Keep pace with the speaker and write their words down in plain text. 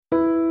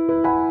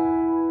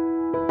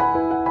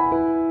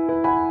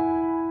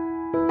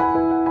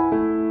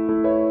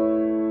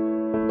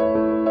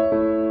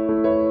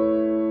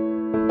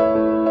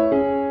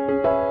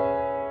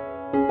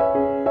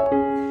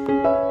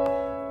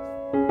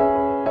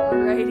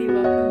Alrighty,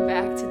 welcome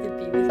back to the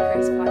Be With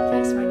Christ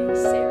podcast. My name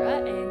is Sarah,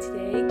 and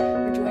today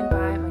we're joined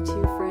by my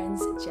two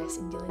friends, Jess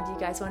and Dylan. Do you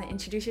guys want to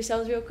introduce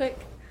yourselves real quick?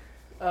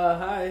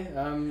 Hi,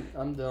 I'm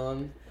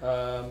Dylan.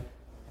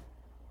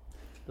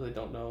 Really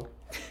don't know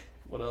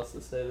what else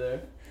to say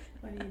there.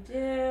 What do you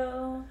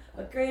do?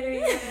 What grade are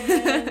you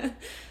in?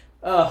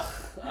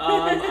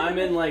 I'm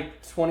in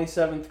like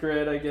 27th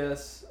grade, I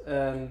guess,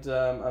 and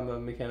I'm a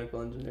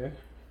mechanical engineer.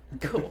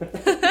 Cool.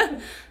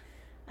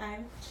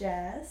 I'm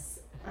Jess.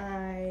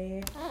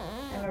 I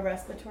am a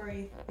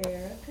respiratory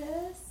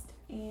therapist,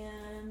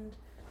 and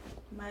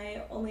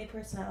my only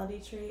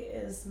personality trait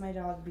is my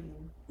dog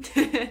Bean.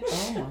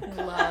 Oh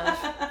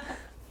my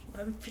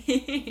Love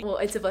Bean. Well,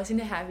 it's a blessing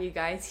to have you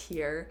guys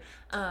here.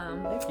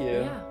 Thank you.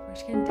 Yeah, we're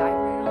just gonna dive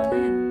right on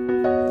in.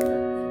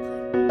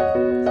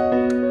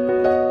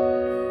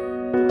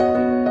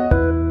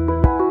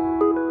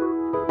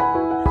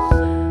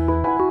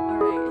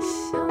 Alright,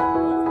 so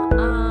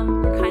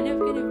we're kind of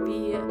gonna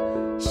be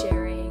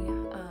sharing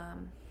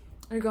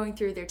or going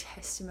through their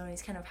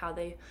testimonies, kind of how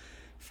they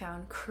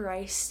found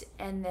Christ,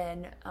 and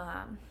then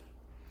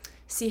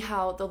see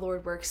how the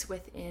Lord works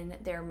within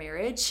their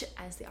marriage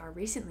as they are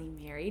recently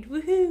married.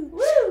 Woohoo!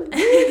 Woo!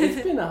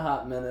 It's been a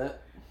hot minute.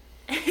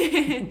 Not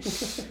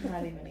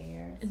even a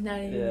year. Not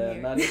even Yeah, a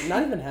year.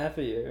 not even half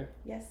a year.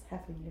 Yes,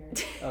 half a year.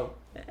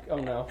 Oh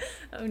no.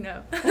 Oh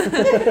no.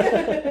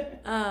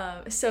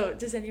 So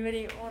does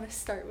anybody want to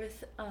start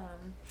with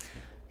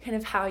kind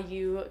of how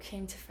you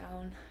came to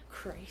found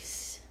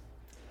Christ?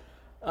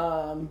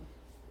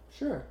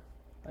 Sure.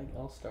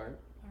 I'll start.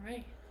 All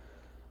right.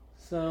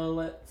 So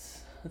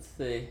let's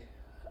see.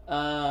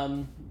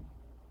 I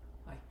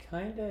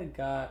kind of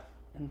got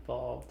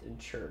involved in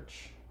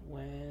church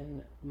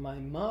when my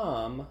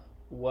mom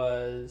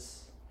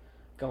was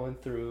going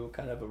through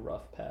kind of a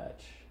rough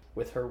patch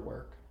with her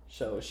work.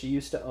 So she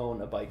used to own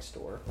a bike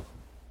store.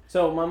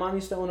 So my mom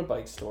used to own a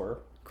bike store,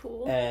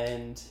 Cool.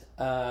 and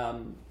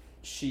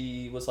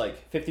she was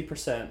like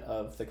 50%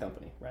 of the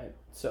company, right?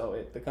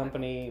 So the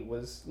company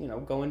was,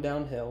 going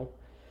downhill,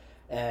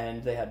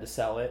 and they had to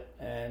sell it,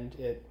 and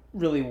it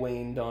really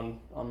waned on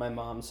my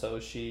mom. So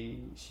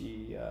she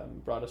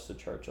brought us to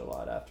church a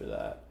lot after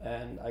that,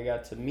 and I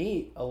got to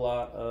meet a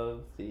lot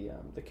of the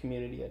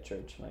community at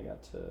church, and I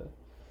got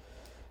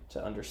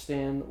to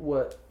understand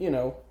what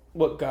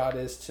God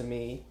is to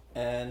me,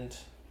 and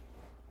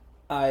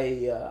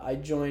I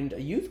joined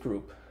a youth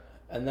group,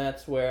 and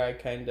that's where I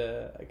kind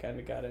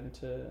of got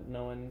into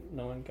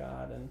knowing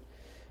God and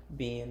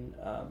being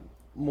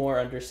more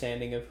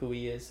understanding of who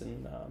He is,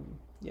 and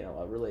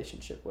a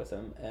relationship with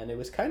Him. And it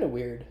was kind of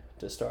weird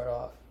to start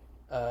off.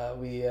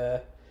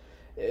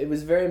 It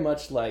was very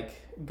much like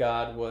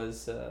God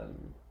was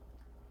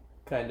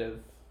kind of,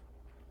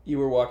 you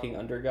were walking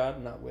under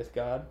God, not with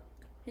God.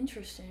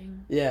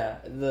 Interesting. Yeah,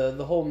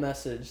 the whole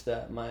message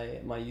that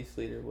my youth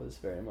leader was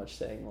very much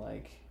saying,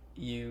 like,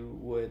 you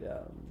would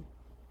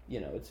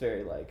it's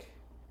very like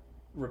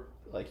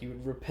you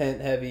would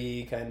repent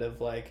heavy, kind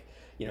of like,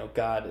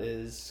 God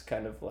is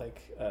kind of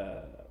like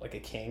a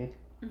king.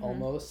 Mm-hmm.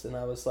 Almost. And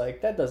I was like,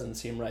 that doesn't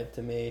seem right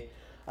to me.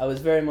 I was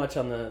very much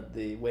on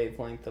the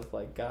wavelength of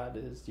like, God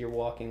is, you're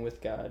walking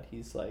with God.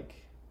 He's like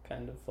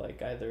kind of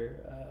like either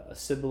a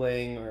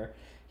sibling, or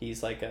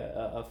He's like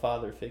a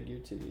father figure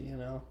to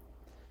you,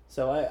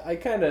 So I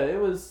kind of, it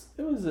was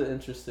an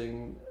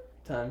interesting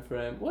time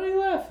frame. Why are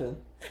you laughing?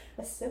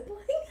 A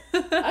sibling?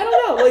 I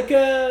don't know, like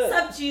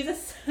Sup,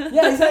 Jesus?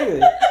 yeah, exactly.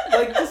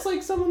 Like, just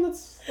like someone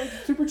that's like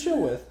super chill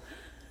with.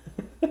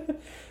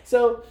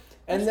 So,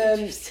 and That's then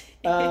interesting.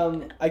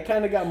 I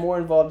kind of got more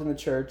involved in the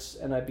church,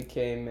 and I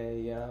became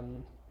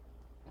An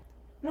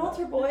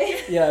altar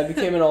boy. yeah, I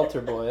became an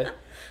altar boy,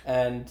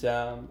 and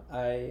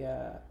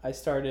I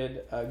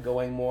started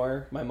going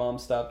more. My mom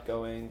stopped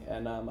going,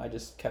 and I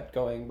just kept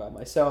going by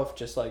myself,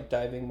 just like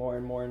diving more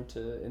and more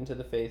into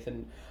the faith.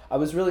 And I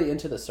was really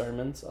into the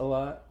sermons a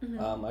lot.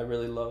 Mm-hmm. I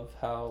really love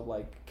how,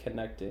 like,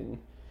 connecting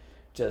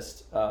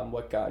just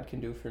what God can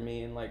do for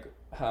me, and like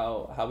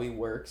how He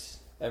works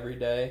every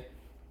day.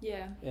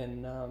 Yeah.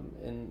 In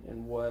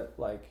what,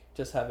 like,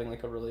 just having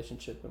like a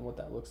relationship and what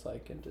that looks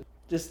like, and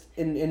just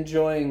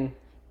enjoying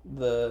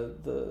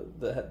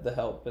the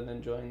help and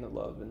enjoying the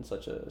love in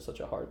such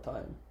a hard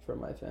time for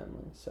my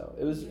family. So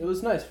it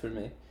was nice for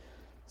me.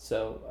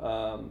 So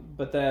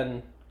but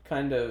then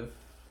kind of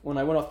when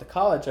I went off to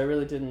college, I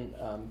really didn't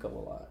go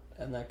a lot,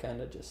 and that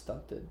kind of just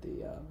stunted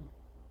the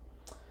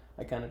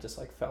I kind of just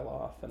like fell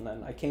off. And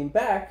then I came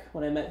back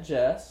when I met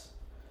Jess,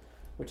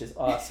 which is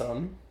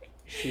awesome.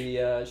 She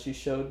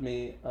showed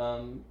me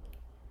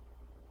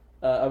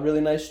a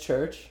really nice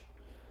church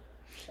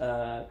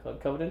called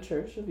Covenant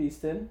Church of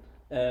Easton,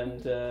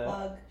 and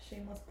Plug.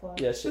 Shameless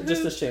plug. yeah, just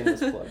a shameless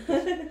plug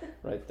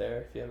right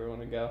there if you ever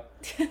want to go.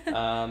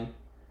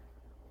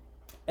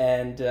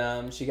 And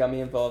she got me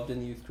involved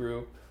in youth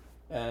group,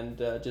 and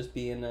just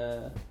being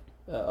a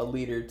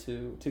leader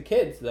to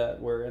kids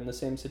that were in the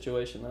same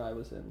situation that I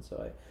was in.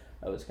 So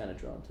I was kind of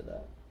drawn to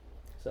that.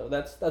 So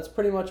that's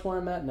pretty much where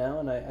I'm at now,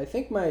 and I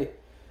think my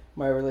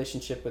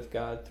relationship with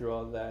God through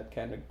all that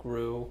kind of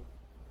grew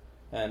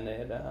and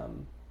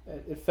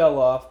it fell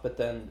off, but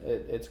then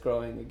it's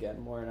growing again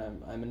more,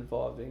 and I'm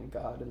involving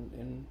God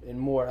in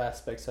more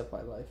aspects of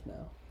my life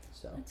now.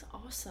 So That's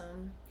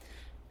awesome.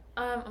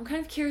 I'm kind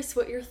of curious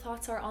what your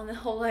thoughts are on the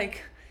whole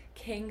like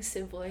king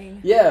sibling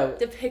yeah,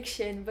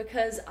 depiction,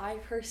 because I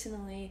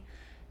personally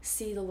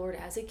see the Lord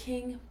as a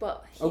king,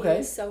 but he Okay.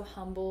 is so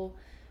humble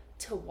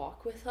to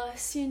walk with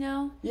us, you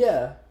know?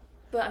 yeah,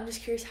 But I'm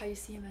just curious how you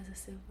see him as a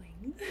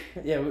sibling.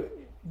 yeah.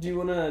 Do you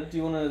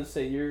wanna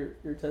say your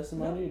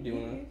testimony, or do you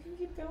wanna? You can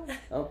keep going.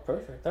 Oh,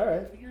 perfect. All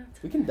right, Yeah.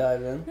 we can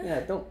dive in.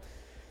 Yeah, don't.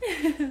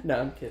 No,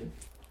 I'm kidding.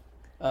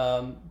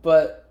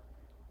 But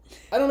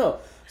I don't know.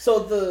 So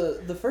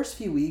the first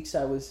few weeks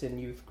I was in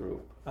youth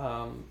group,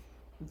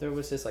 there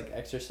was this like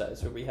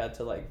exercise where we had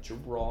to like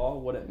draw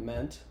what it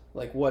meant,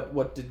 like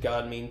what did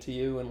God mean to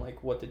you, and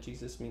like what did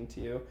Jesus mean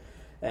to you,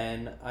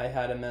 and I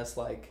had him as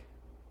like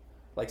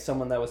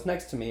someone that was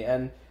next to me,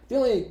 and the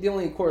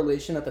only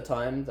correlation at the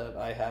time that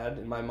I had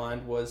in my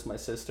mind was my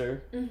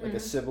sister, like a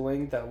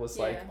sibling that was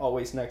like Yeah.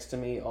 always next to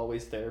me,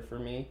 always there for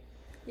me.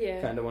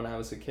 Yeah. Kind of when I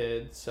was a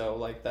kid. So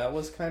like that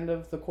was kind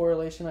of the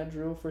correlation I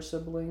drew for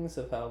siblings,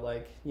 of how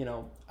like, you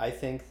know, I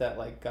think that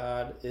like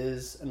God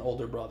is an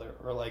older brother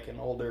or like an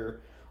older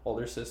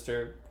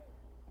sister,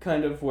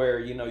 kind of where,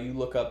 you know, you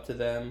look up to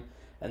them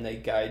and they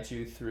guide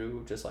you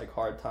through just like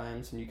hard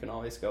times, and you can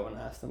always go and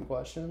ask them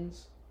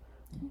questions.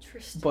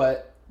 Interesting.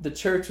 But the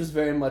church was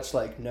very much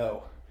like,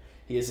 no,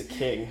 he is a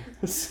king.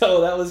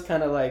 So that was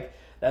kind of like,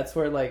 that's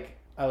where like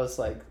I was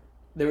like,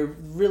 they were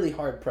really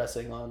hard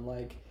pressing on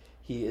like,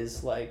 he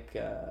is like,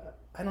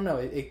 I don't know,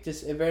 it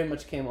very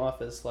much came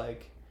off as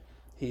like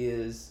he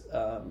is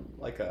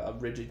like a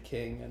rigid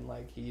king, and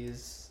like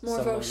he's More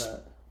of someone a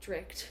that,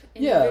 strict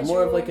yeah, more of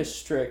individual. like a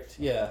strict,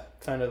 yeah,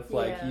 kind of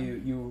like Yeah.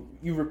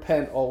 you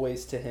repent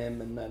always to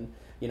him, and then,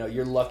 you know,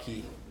 you're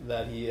lucky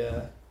that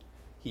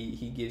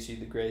he gives you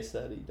the grace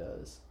that he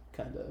does,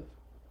 kind of.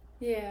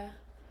 Yeah.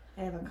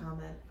 I have a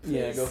comment.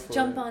 Yeah, go Please for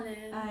jump it. on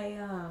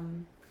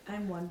in.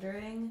 I'm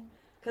wondering,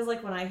 because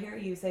like when I hear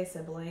you say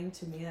sibling,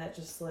 to me that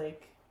just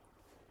like,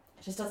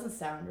 it just doesn't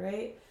sound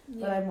right.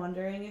 But Yeah. I'm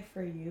wondering if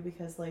for you,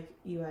 because like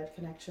you had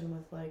connection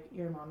with like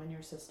your mom and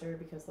your sister,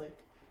 because like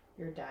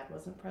your dad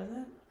wasn't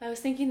present. I was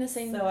thinking the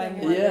same So I'm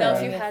thing. I wondering don't know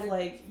if you if had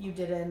like you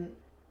didn't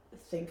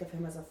think of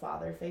him as a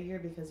father figure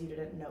because you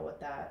didn't know what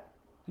that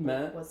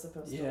Matt? was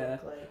supposed Yeah.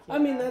 to look like. I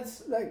mean, Yeah.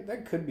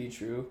 that could be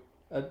true.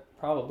 It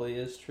probably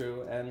is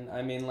true. And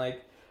I mean,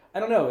 like, I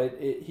don't know.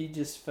 He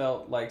just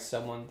felt like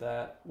someone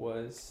that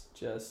was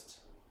just,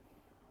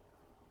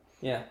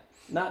 yeah,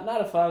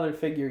 not a father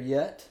figure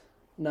yet,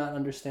 not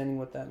understanding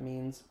what that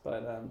means,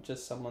 but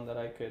just someone that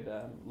I could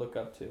look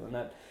up to. And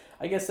that,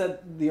 I guess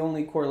that the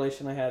only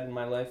correlation I had in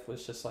my life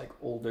was just like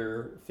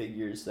older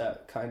figures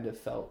that kind of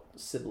felt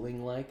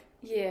sibling-like.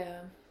 Yeah.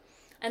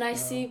 And I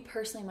see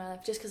personally in my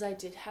life, just because I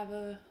did have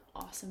a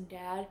awesome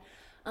dad,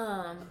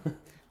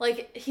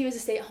 like he was a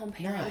stay-at-home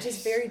parent, which is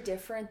Nice. very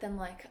different than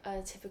like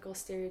a typical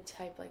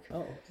stereotype, like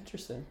Oh,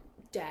 interesting.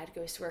 dad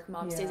goes to work,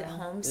 mom stays at Yeah.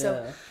 home. So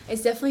Yeah.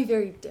 it's definitely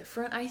very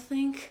different, I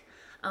think,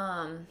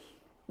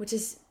 which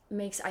is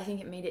I think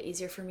it made it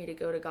easier for me to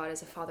go to God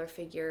as a father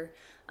figure.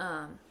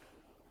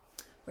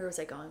 Where was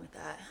I going with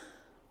that?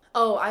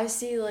 Oh, I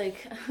see,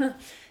 like,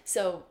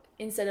 so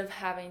instead of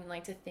having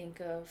like to think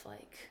of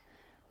like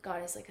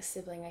God as like a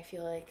sibling, I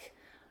feel like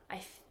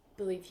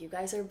believe you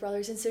guys are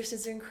brothers and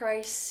sisters in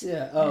Christ.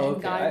 Yeah. Oh, And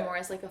okay. God I- more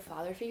as like a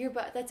father figure,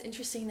 but that's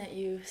interesting that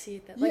you see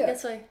it that like Yeah.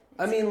 that's why.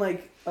 I mean,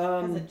 like,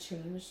 Has it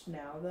changed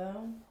now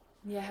though?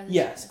 Yeah. has it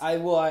yes,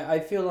 changed? I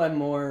feel I'm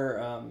more,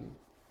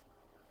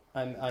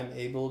 I'm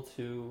able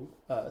to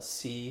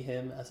see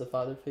him as a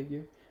father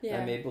figure.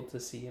 Yeah. I'm able to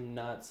see him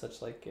not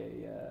such like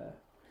a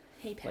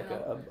Hey pal. like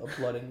a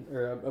blood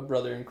or a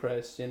brother in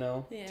Christ, you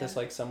know, Yeah. just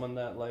like someone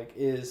that like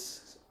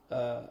is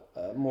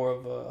more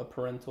of a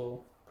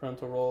parental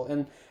role.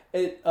 And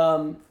it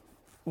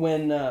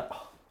when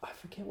I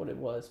forget what it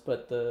was,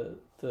 but the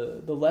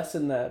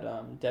lesson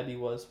that Debbie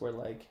was, where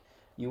like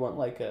you want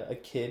like a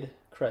kid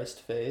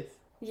Christ faith,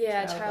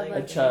 Yeah, Childlike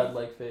childlike. a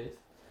childlike faith.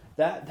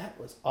 That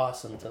was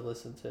awesome to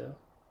listen to.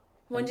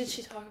 When did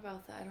she talk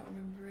about that? I don't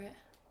remember it.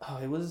 Oh,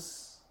 it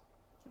was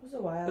It was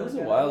a while. a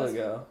ago. while It was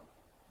ago,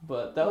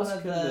 but that one was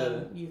of kind the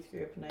of youth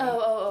group night.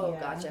 Oh, Yeah.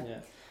 gotcha. yeah.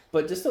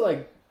 But just to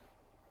like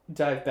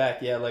dive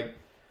back, yeah, like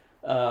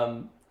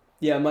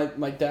yeah,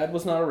 my dad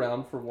was not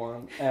around for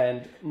one,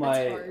 and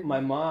hard. my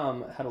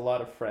mom had a lot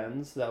of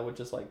friends that would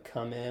just like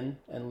come in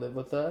and live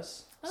with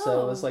us.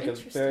 So it was Oh, like a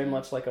very interesting.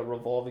 much like a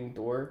revolving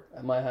door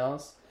at my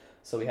house.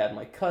 So we had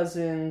my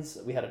cousins,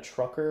 we had a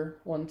trucker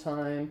one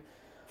time.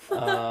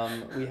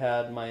 We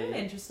had An my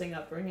interesting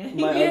upbringing.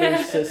 my Yeah.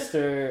 other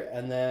sister,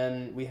 and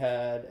then we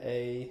had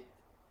a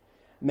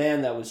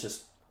man that was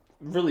just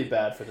really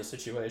bad for the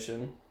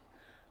situation.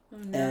 Oh,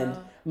 no. And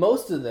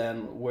most of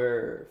them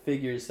were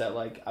figures that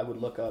like I would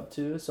look up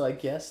to, so I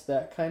guess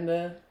that kind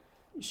of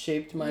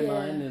shaped my Yeah.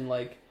 mind, and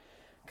like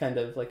kind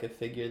of like a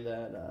figure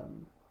that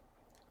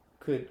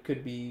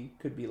could be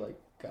like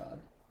God.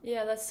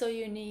 Yeah, that's so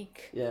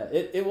unique. Yeah,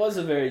 it was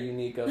a very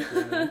unique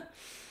upbringing.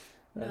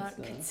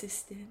 Not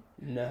consistent.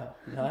 No,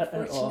 not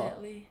at all.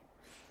 Unfortunately.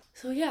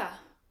 So yeah,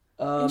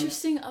 Um,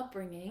 interesting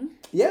upbringing.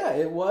 Yeah,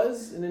 it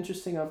was an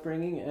interesting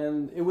upbringing,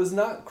 and it was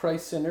not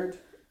Christ-centered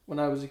when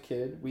I was a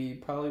kid. We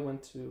probably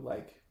went to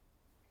like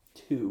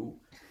 2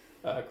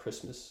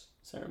 Christmas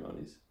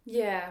ceremonies.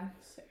 Yeah.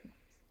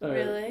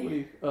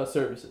 Really?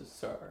 Services,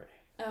 sorry.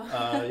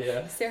 Oh.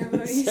 Yeah.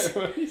 Ceremonies.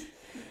 Ceremonies.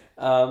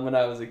 When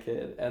I was a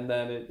kid, and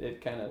then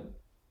it kind of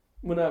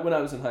when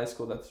I was in high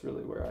school, that's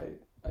really where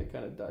I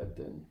kind of dived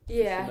in.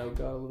 Yeah. To know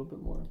God a little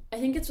bit more. I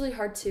think it's really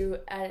hard to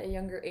at a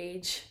younger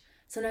age.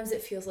 Sometimes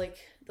it feels like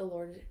the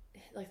Lord,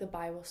 like the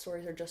Bible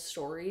stories are just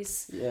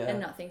stories, Yeah. and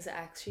not things that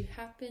actually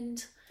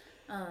happened.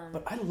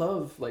 But I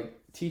love like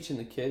teaching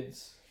the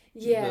kids.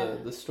 Yeah.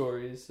 The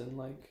stories and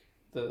like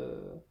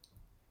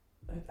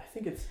I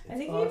think it's I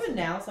think awesome. even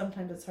now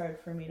sometimes it's hard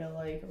for me to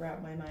like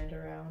wrap my mind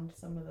around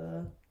some of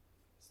the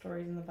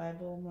stories in the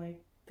Bible.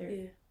 Like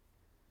they're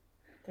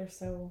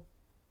so.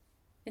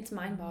 It's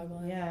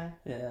mind-boggling. Yeah.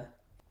 Yeah.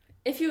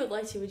 If you would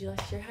like to, would you like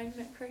to share how you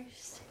met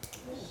Christ?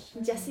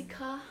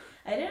 Jessica?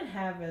 I didn't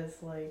have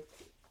as like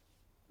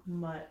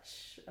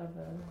much of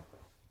a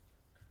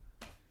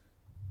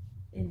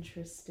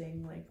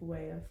interesting like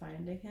way of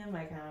finding him.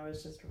 I kind of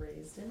was just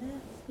raised in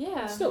it.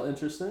 Yeah. Still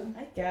interesting.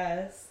 I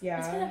guess. Yeah.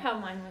 That's kind of how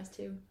mine was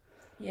too.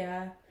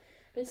 Yeah.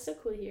 But it's so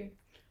cool to hear.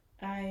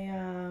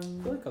 I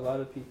feel like a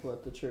lot of people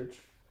at the church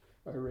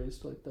are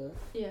raised like that.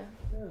 Yeah.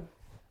 Yeah.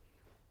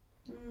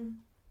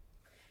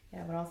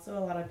 Yeah, but also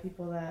a lot of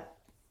people that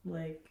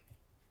like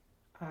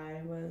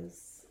I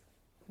was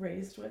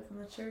raised with in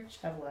the church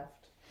have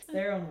left. It's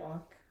their own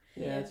walk.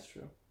 Yeah, that's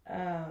true.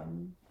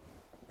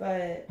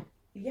 But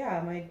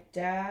yeah, my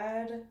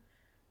dad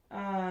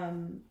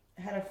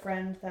had a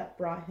friend that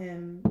brought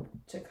him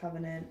to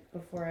Covenant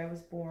before I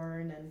was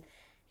born, and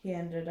he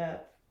ended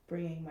up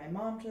bringing my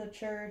mom to the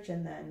church,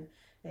 and then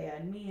they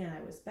had me, and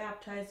I was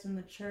baptized in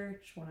the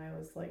church when I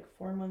was like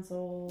 4 months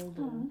old.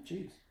 And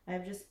Jeez.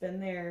 I've just been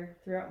there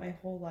throughout my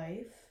whole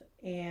life,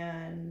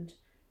 and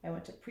I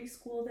went to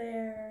preschool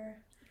there.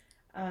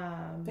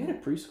 They had a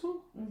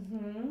preschool?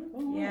 Mm-hmm. Oh,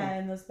 wow. Yeah,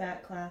 in those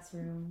back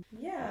classrooms.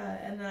 Yeah,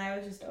 and then I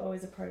was just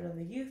always a part of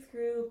the youth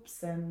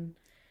groups, and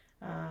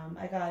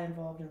I got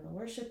involved in the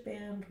worship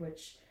band,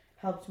 which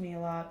helped me a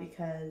lot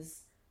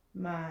because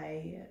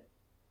my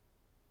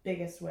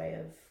biggest way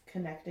of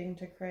connecting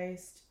to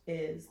Christ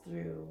is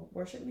through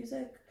worship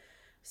music.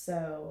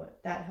 So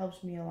that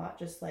helped me a lot,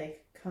 just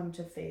like come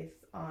to faith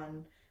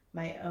on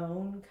my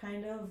own,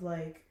 kind of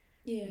like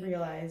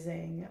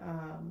realizing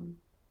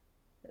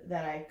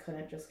that I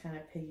couldn't just kind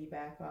of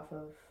piggyback off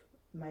of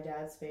my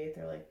dad's faith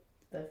or like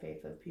the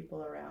faith of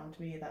people around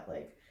me, that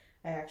like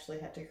I actually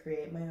had to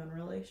create my own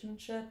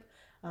relationship.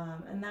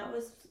 And that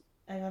was,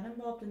 I got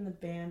involved in the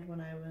band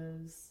when I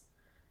was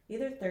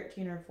either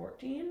 13 or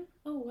 14.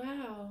 Oh,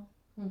 wow.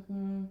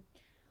 Mm-hmm.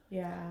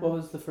 Yeah. What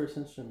was the first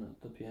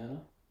instrument? The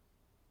piano?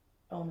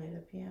 Only the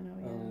piano,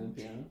 yeah. Only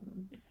the piano.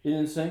 You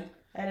didn't sing?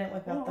 I didn't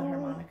whip out the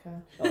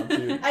harmonica. Oh,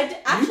 dude.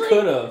 Actually, you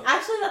could have.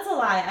 Actually, that's a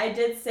lie. I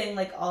did sing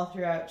like all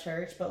throughout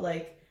church, but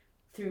like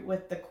through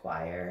with the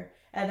choir,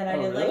 and then I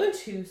did really? like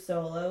 2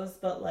 solos.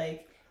 But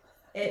like,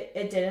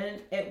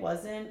 it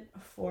wasn't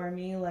for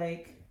me.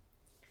 Like,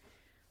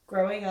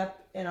 growing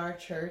up in our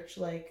church,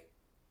 like,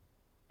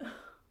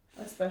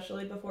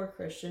 especially before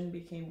Christian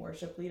became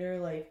worship leader,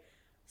 like,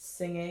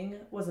 singing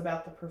was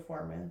about the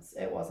performance.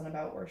 It wasn't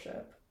about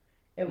worship.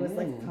 It was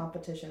like a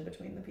competition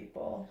between the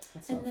people.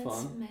 That's not And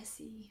that's fun.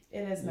 messy.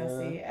 It is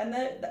messy. And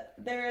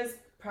there is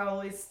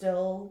probably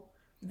still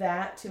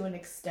that to an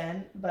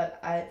extent, but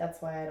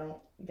that's why I don't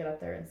get up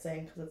there and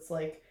sing, because it's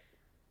like,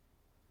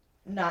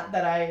 not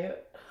that I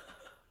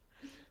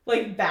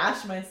like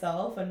bash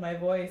myself and my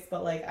voice,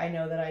 but like I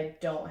know that I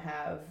don't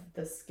have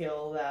the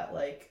skill that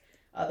like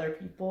other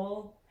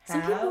people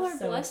have. Some people are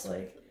so blessed. It's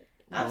like,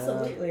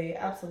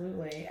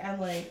 absolutely.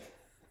 And like,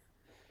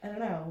 I don't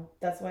know.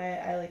 That's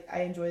why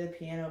I enjoy the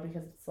piano,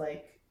 because it's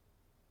like,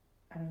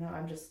 I don't know,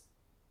 I'm just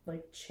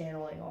like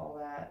channeling all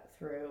that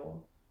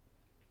through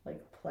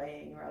like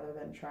playing rather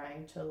than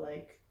trying to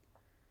like,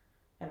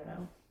 I don't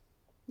know.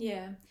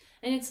 Yeah.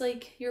 And it's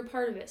like you're a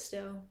part of it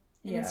still.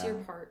 And it's your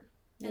part.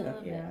 I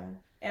love it.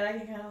 And I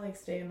can kind of like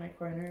stay in my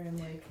corner and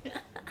like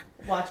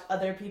watch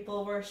other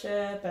people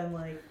worship, and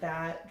like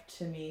that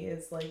to me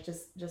is like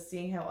just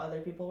seeing how other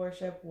people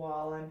worship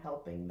while I'm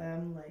helping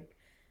them, like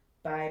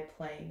by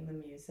playing the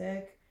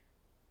music.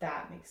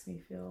 That makes me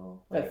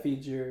feel like That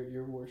feeds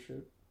your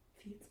worship.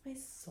 feeds my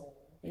soul.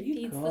 There It you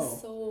feeds go. the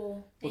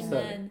soul. What's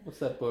Amen. that? What's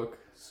that book?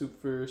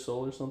 Soup for Your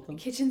Soul or something?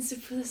 Kitchen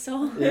soup for the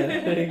soul. Yeah,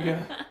 there you go.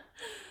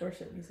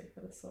 Worship music for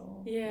the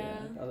soul. Yeah.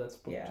 Oh, that's a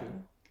book Yeah. too.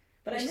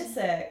 But I miss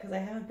it because I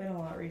haven't been a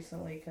lot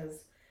recently,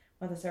 because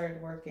once I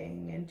started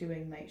working and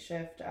doing night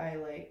shift, I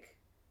work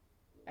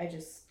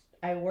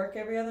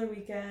every other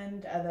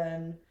weekend, and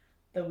then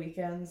the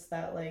weekends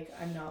that like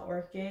I'm not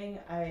working,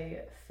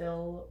 I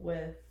fill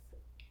with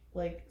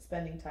like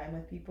spending time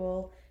with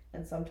people,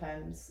 and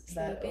sometimes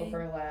that Sleeping.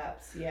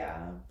 overlaps.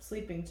 Yeah,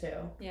 sleeping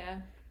too.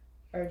 Yeah.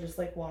 Or just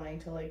like wanting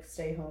to like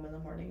stay home in the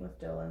morning with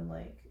Dylan,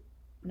 like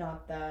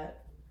not that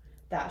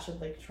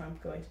should like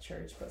trump going to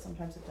church, but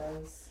sometimes it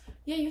does.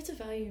 Yeah, you have to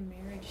value your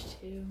marriage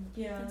too.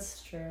 Yeah,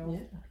 that's true.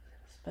 Yeah.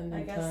 Spending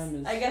I guess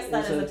time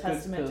that is a good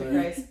testament to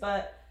pillar. Christ,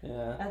 but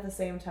Yeah. at the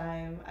same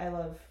time, I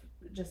love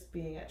just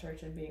being at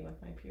church and being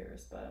with my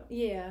peers. But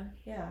Yeah.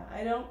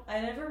 I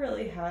never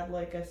really had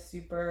like a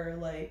super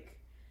like.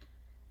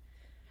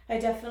 I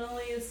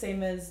definitely, the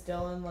same as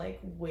Dylan, like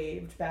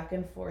waved back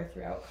and forth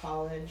throughout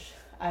college.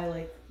 I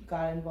like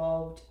got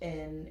involved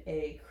in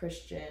a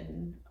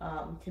Christian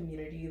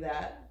community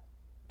that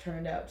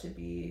turned out to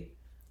be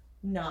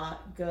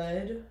not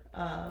good.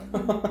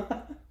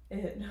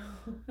 It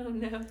Oh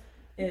no.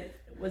 it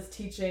was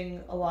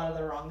teaching a lot of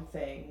the wrong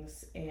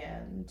things,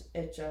 and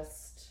it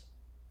just,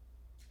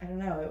 I don't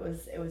know, it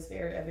was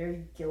a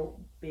very guilt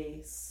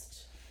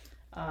based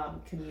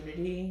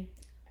community,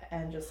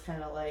 and just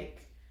kind of like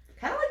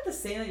the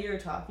same that you were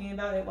talking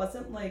about. It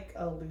wasn't like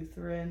a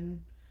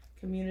Lutheran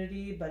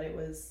community, but it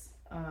was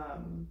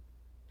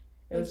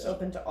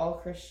open to all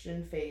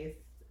Christian faith,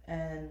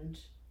 and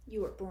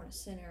You were born a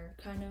sinner,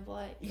 kind of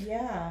like.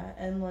 yeah,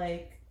 and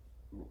like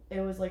it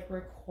was like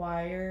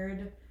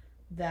required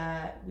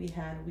that we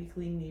had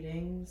weekly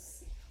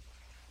meetings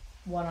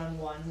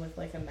one-on-one with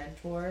like a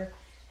mentor,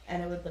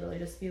 and it would literally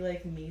just be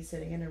like me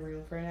sitting in a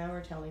room for an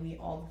hour telling me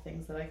all the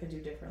things that I could do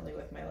differently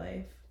with my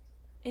life.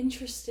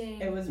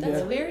 Interesting. It was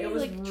That's really, very it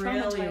was like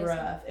really traumatizing.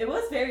 rough. It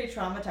was very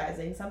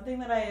traumatizing, something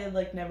that I had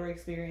like never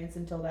experienced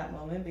until that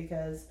moment,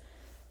 because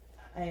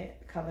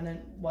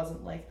Covenant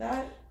wasn't like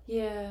that.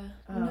 Yeah.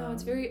 No,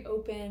 it's Um, very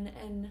open,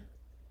 and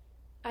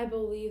I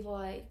believe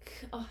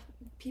like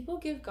people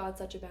give God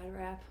such a bad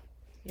rap.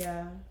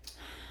 Yeah.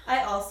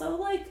 I also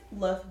like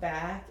look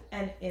back,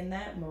 and in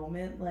that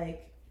moment,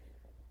 like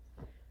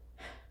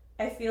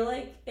I feel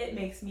like it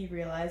makes me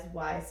realize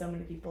why so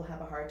many people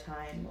have a hard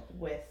time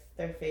with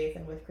their faith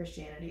and with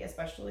Christianity,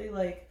 especially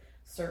like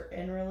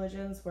certain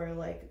religions where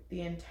like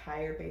the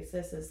entire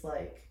basis is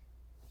like,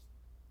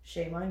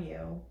 shame on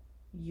you.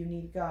 You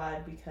need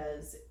God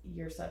because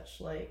you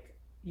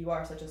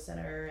are such a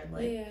sinner, and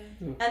like Yeah.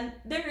 and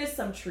there is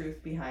some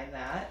truth behind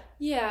that.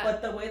 Yeah.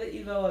 But the way that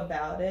you go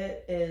about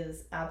it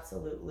is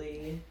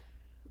absolutely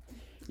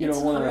You It's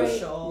don't want to.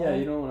 crucial. Yeah,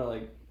 you don't want to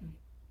like.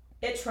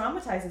 It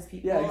traumatizes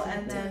people, Yeah, exactly.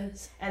 and It then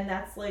does.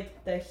 that's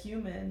like the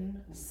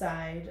human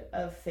side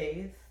of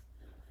faith.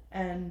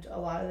 And a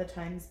lot of the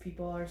times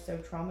people are so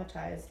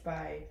traumatized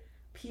by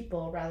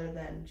people rather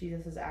than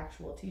Jesus's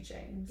actual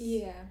teachings.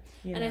 Yeah.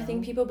 you And I know?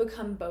 think people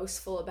become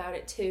boastful about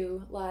it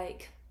too,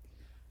 like,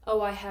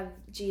 oh, I have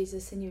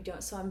Jesus and you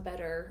don't, so I'm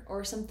better,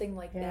 or something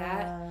like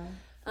that.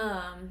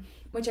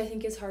 Which I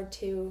think is hard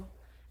too.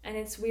 And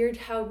it's weird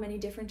how many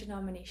different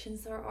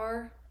denominations there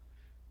are,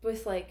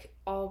 with like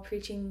all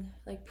preaching,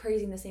 like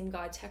praising the same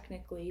God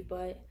technically,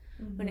 but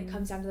when it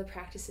comes down to the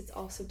practice, it's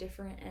also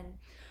different. And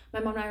my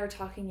mom and I were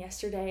talking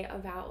yesterday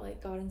about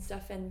like God and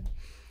stuff, and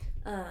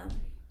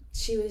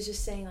she was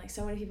just saying like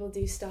so many people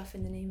do stuff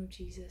in the name of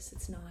Jesus.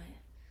 It's not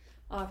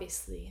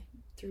obviously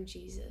through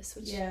Jesus,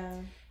 which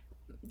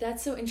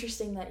that's so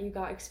interesting that you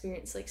got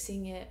experience like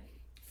seeing it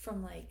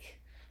from like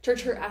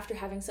church hurt after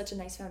having such a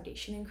nice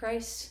foundation in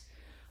Christ,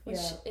 which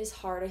is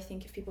hard, I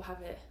think, if people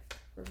have it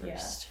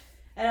reversed.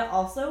 And it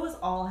also was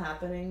all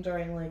happening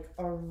during like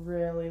a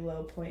really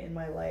low point in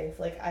my life.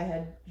 Like I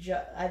had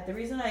the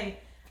reason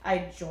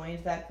I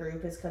joined that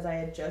group is because I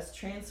had just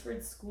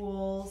transferred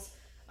schools,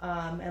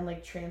 and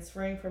like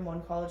transferring from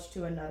one college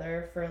to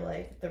another for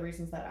like the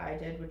reasons that I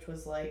did, which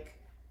was like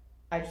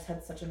I just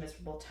had such a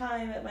miserable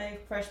time at my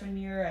freshman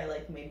year. I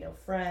like made no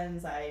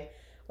friends. I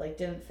like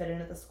didn't fit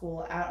in at the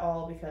school at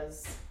all,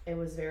 because it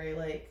was very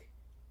like,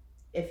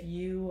 if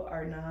you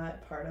are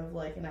not part of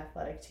like an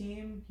athletic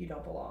team, you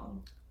don't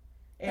belong.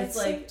 It's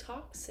That's like so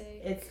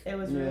toxic. it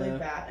was really Yeah.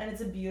 bad, and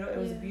it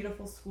was a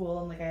beautiful school,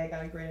 and like I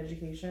got a great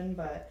education,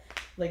 but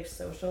like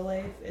social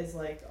life is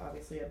like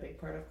obviously a big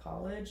part of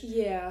college.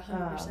 Yeah,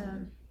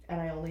 100%. And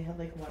I only had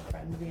like one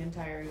friend the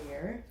entire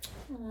year.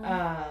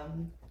 Aw.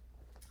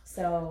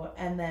 So,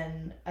 and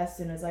then as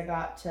soon as I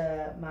got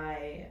to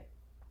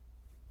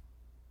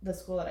the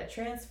school that I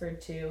transferred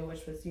to,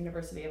 which was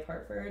University of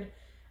Hartford,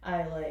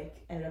 I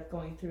like ended up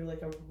going through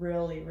like a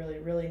really, really,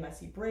 really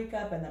messy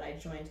breakup, and then I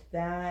joined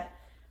that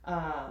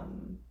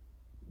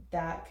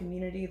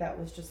community that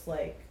was just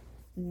like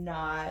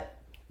not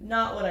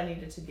what I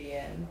needed to be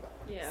in.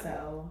 Yeah.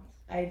 So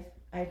I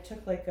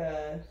took like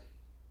a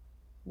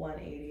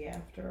 180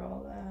 after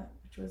all that,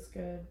 which was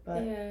good.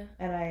 But yeah.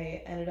 and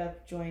I ended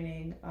up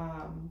joining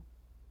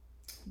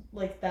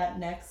like that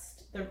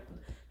next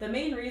the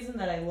main reason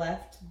that I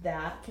left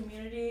that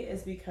community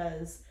is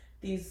because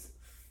these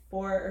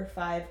 4 or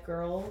 5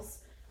 girls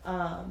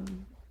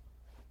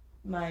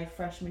my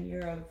freshman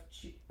year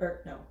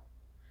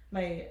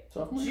my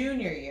Sophomore?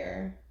 junior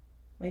year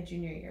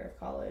of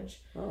college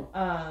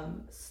Oh.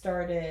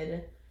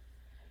 started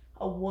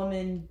a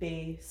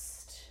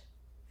woman-based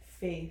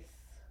faith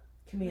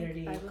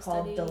community Like Bible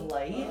called study?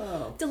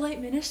 Delight.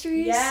 Delight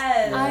Ministries?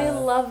 Yes. I Yeah.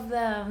 love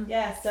them.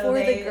 Yeah, so For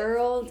they, the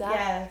girl.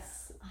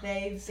 Yes.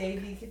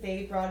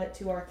 They brought it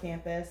to our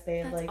campus. They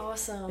had That's like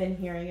awesome. been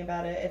hearing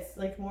about it. It's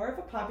like more of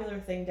a popular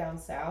thing down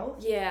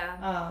south.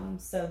 Yeah.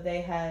 So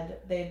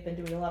they'd been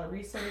doing a lot of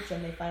research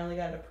and they finally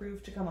got it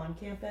approved to come on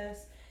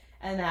campus,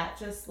 and that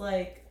just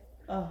like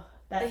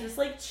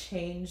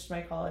changed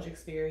my college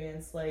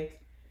experience.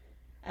 Like,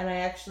 and I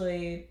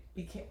actually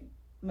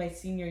my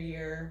senior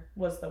year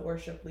was the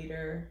worship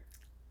leader.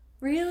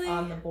 Really?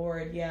 On the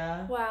board,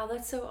 yeah. Wow,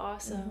 that's so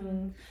awesome.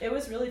 Mm-hmm. It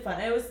was really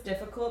fun. It was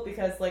difficult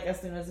because like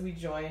as soon as we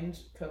joined,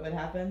 COVID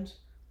happened.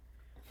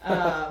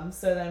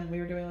 So then we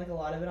were doing like a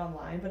lot of it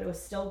online, but it was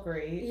still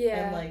great.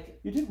 Yeah. And like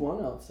you did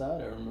one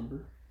outside, I remember.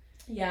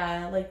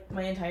 Yeah, like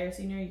my entire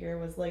senior year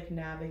was like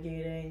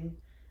navigating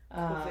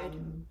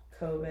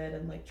COVID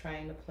and like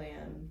trying to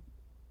plan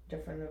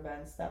different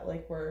events that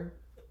like were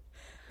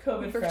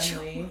COVID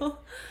friendly.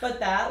 But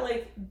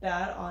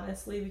that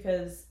honestly,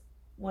 because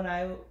when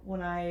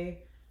I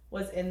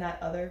was in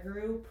that other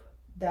group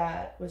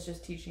that was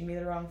just teaching me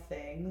the wrong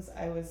things,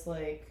 I was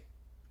like,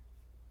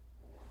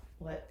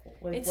 what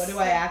do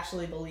I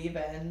actually believe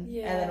in?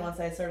 Yeah. And then once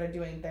I started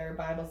doing their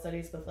Bible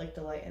studies with like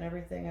Delight and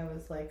everything, I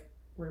was like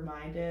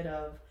reminded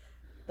of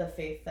the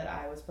faith that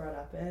I was brought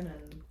up in,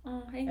 and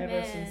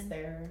ever since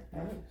there,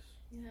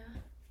 nice.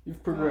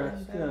 You've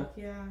progressed.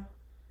 Yeah.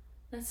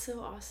 That's so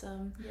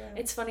awesome. Yeah.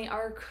 It's funny,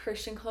 our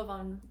Christian club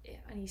on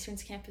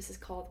Eastern's campus is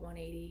called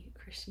 180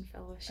 Christian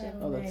Fellowship.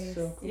 Oh, that's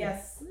so cool.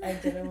 Yes, I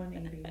did a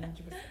 180.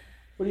 100%.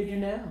 What do you do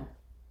now?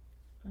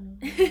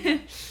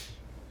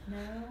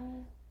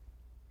 Now,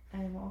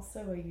 I'm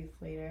also a youth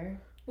leader.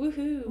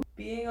 Woohoo!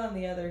 Being on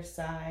the other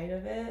side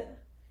of it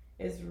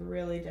is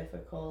really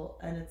difficult,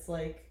 and it's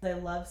like I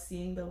love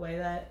seeing the way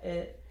that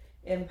it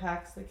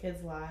impacts the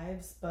kids'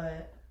 lives,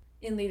 but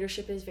in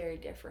leadership is very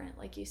different,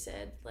 like you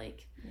said.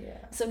 Like,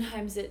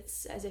 sometimes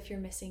it's as if you're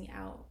missing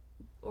out,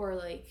 or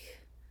like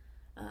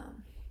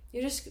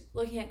you're just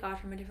looking at God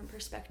from a different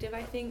perspective,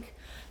 I think.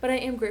 But I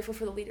am grateful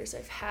for the leaders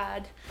I've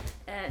had,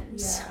 and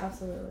yeah,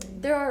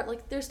 absolutely.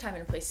 There's time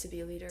and a place to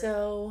be a leader.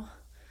 So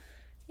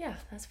yeah,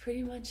 that's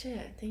pretty much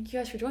it. Thank you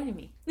guys for joining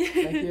me.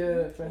 Thank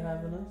you for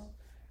having us.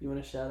 You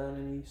want to shout out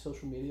any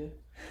social media?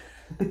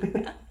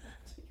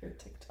 Your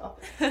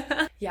TikTok.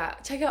 Yeah,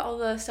 check out all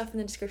the stuff in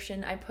the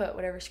description. I put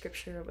whatever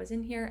scripture was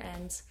in here,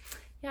 and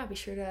yeah, be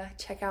sure to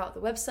check out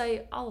the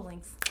website. All the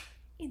links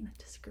in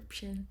the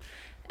description.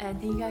 And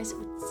thank you guys.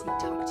 Talk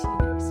to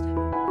you next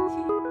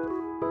time.